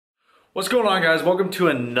What's going on, guys? Welcome to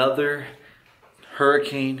another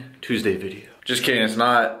Hurricane Tuesday video. Just kidding, it's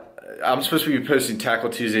not. I'm supposed to be posting Tackle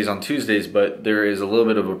Tuesdays on Tuesdays, but there is a little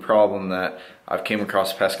bit of a problem that I've came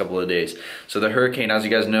across the past couple of days. So the hurricane, as you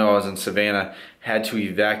guys know, I was in Savannah, had to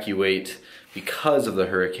evacuate because of the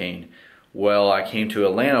hurricane. Well, I came to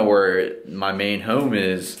Atlanta where my main home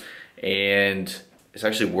is, and it's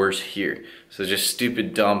actually worse here. So just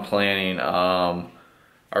stupid, dumb planning.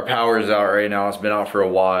 Our power is out right now. It's been out for a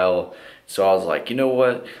while. So I was like, you know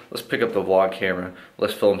what? Let's pick up the vlog camera.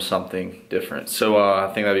 Let's film something different. So I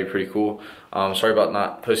think that'd be pretty cool. Sorry about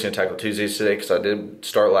not posting a Tackle Tuesdays today because I did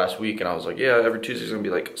start last week and I was like, yeah, every Tuesday's gonna be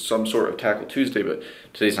like some sort of Tackle Tuesday, but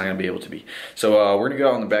today's not gonna be able to be. So we're gonna go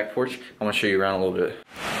out on the back porch. I'm gonna show you around a little bit.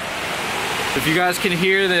 If you guys can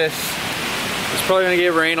hear this, it's probably gonna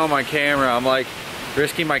get rain on my camera. I'm like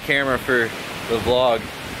risking my camera for the vlog.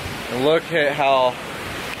 And look at how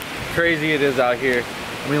crazy it is out here.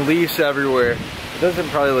 I mean, leaves everywhere. It doesn't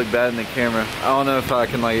probably look bad in the camera. I don't know if I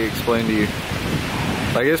can like explain to you.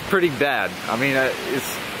 Like, it's pretty bad. I mean,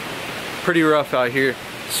 it's pretty rough out here.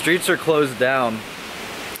 Streets are closed down.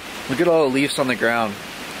 Look at all the leaves on the ground.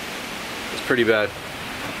 It's pretty bad.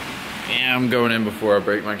 Yeah, I'm going in before I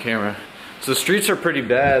break my camera. So the streets are pretty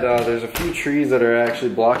bad. There's a few trees that are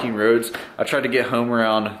actually blocking roads. I tried to get home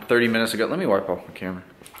around 30 minutes ago. Let me wipe off my camera.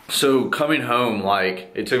 So coming home,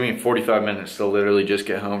 like, it took me 45 minutes to literally just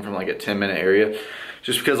get home from like a 10-minute area.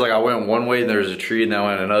 Just because like I went one way and there's a tree, and then I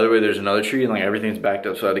went another way, there's another tree, and like everything's backed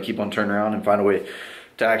up, so I had to keep on turning around and find a way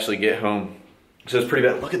to actually get home. So it's pretty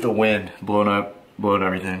bad. Look at the wind blowing up, blowing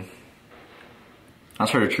everything. I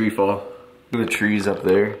just heard a tree fall. Look at the trees up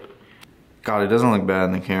there. God, it doesn't look bad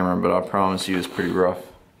in the camera, but I promise you it's pretty rough.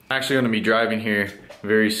 I'm actually gonna be driving here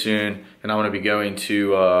very soon, and I'm gonna be going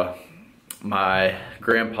to my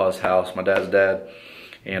grandpa's house, my dad's dad,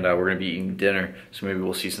 and we're gonna be eating dinner, so maybe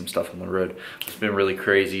we'll see some stuff on the road. It's been really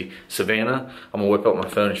crazy. Savannah, I'm gonna whip up my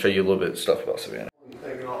phone and show you a little bit of stuff about Savannah.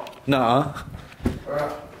 Nuh-uh.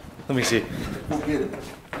 Right. Let me see. Get it.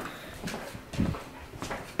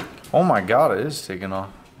 Oh my God, it is taking off.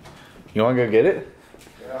 You wanna go get it?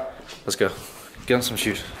 Yeah. Let's go. Get on some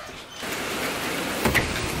shoes.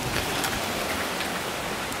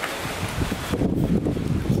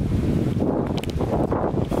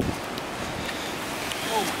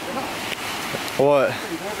 What?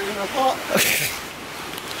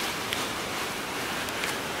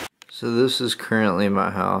 So this is currently my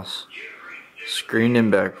house. Screen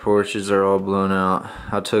and back porches are all blown out.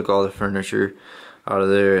 I took all the furniture out of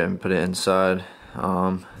there and put it inside.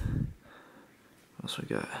 What else we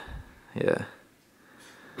got? Yeah.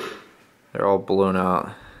 They're all blown out.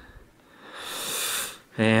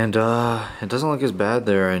 And it doesn't look as bad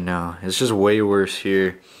there right now. It's just way worse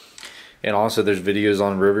here. And also there's videos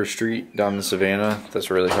on River Street down in Savannah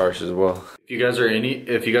that's really harsh as well. If you guys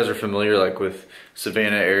are familiar like with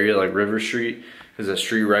Savannah area, like River Street is a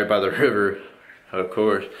street right by the river, of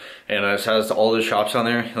course. And it has all the shops on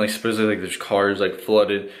there. And like supposedly like there's cars like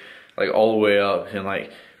flooded like all the way up and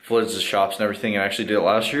like floods the shops and everything. I actually did it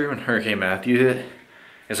last year when Hurricane Matthew hit.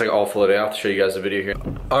 It's like all flooded. I'll have to show you guys the video here.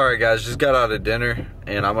 Alright guys, just got out of dinner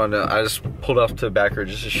and I just pulled off to the back road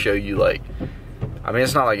just to show you like, I mean,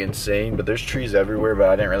 it's not like insane, but there's trees everywhere, but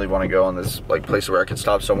I didn't really want to go on this like place where I could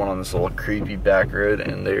stop someone on this little creepy back road,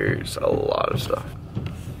 and there's a lot of stuff.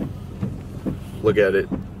 Look at it.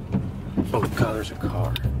 Oh God, there's a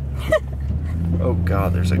car. Oh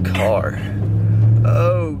God, there's a car.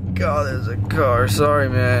 Oh God, there's a car. Sorry,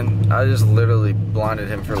 man. I just literally blinded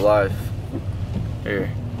him for life.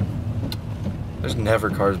 Here. There's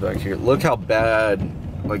never cars back here. Look how bad,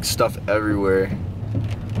 like stuff everywhere.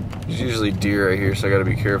 There's usually deer right here, so I gotta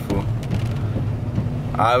be careful.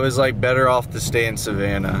 I was like better off to stay in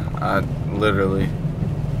Savannah. Literally.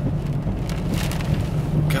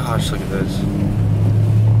 Gosh, look at this.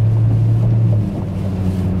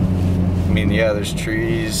 I mean, yeah, there's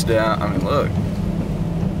trees down. I mean, look.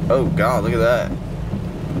 Oh God, look at that.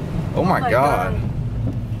 Oh my God.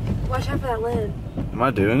 Watch out for that lid. Am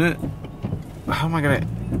I doing it? How am I gonna?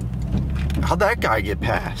 How'd that guy get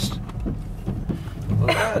past?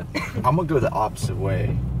 Look at that. I'm gonna go the opposite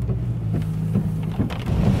way.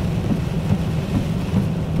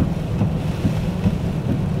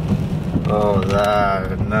 Oh,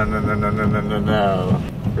 that. No.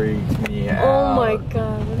 Freaked me out. Oh my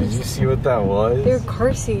God. Did you see what that was? They're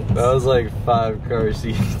car seats. That was like 5 car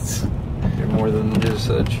seats. They're more than just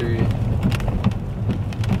a tree.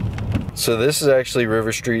 So this is actually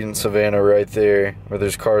River Street in Savannah right there, where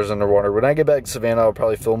there's cars underwater. When I get back to Savannah, I'll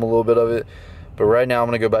probably film a little bit of it. But right now I'm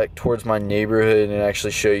going to go back towards my neighborhood and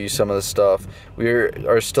actually show you some of the stuff. We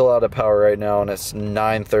are still out of power right now, and it's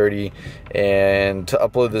 9:30. And to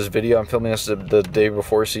upload this video, I'm filming this the day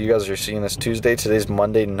before, so you guys are seeing this Tuesday. Today's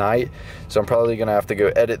Monday night, so I'm probably going to have to go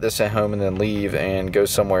edit this at home and then leave and go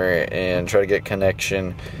somewhere and try to get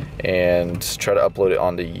connection and try to upload it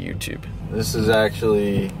onto YouTube. This is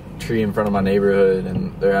actually a tree in front of my neighborhood,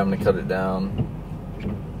 and they're having to cut it down.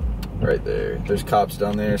 Right there. There's cops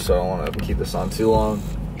down there, so I don't want to keep this on too long.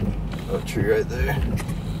 Oh, tree right there.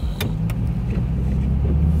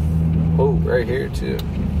 Oh, right here too.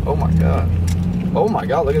 Oh my god. Oh my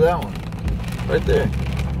god, look at that one. Right there.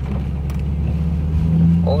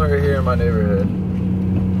 All right here in my neighborhood.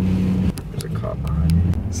 There's a cop behind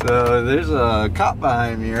me. So there's a cop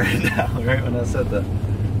behind me right now, right when I said that.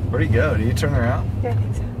 Where'd he go? Did he turn around? Yeah, I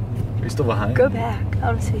think so. Are you still behind? Go back. I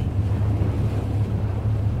want to see.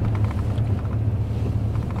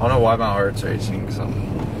 I don't know why my heart's racing, because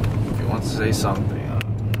if he wants to say something,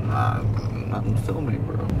 I'm not filming,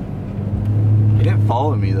 bro. He didn't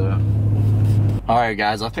follow me, though. Alright,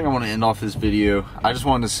 guys, I think I want to end off this video. I just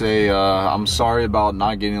wanted to say I'm sorry about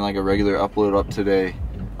not getting like a regular upload up today.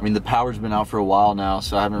 I mean, the power's been out for a while now,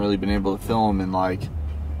 so I haven't really been able to film, and like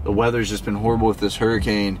the weather's just been horrible with this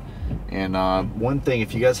hurricane. And one thing,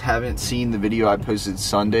 if you guys haven't seen the video I posted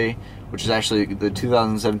Sunday, which is actually the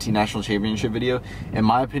 2017 National Championship video, in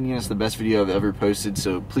my opinion, it's the best video I've ever posted,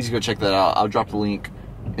 so please go check that out. I'll drop the link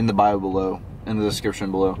in the bio below, in the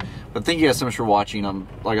description below. But thank you guys so much for watching.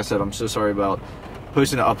 Like I said, I'm so sorry about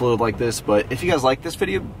posting an upload like this, but if you guys like this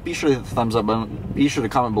video, be sure to hit the thumbs up button, be sure to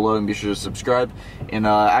comment below, and be sure to subscribe. And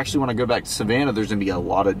actually, when I go back to Savannah, there's gonna be a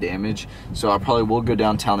lot of damage, so I probably will go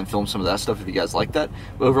downtown and film some of that stuff if you guys like that.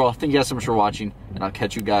 But overall, thank you guys so much for watching, and I'll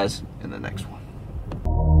catch you guys in the next one.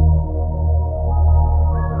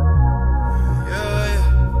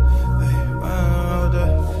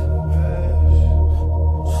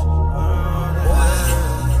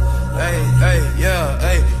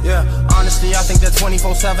 Honestly, I think that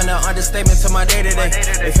 24/7 an understatement to my day-to-day.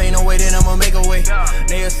 If ain't no way, then I'ma make a way.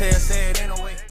 They say it.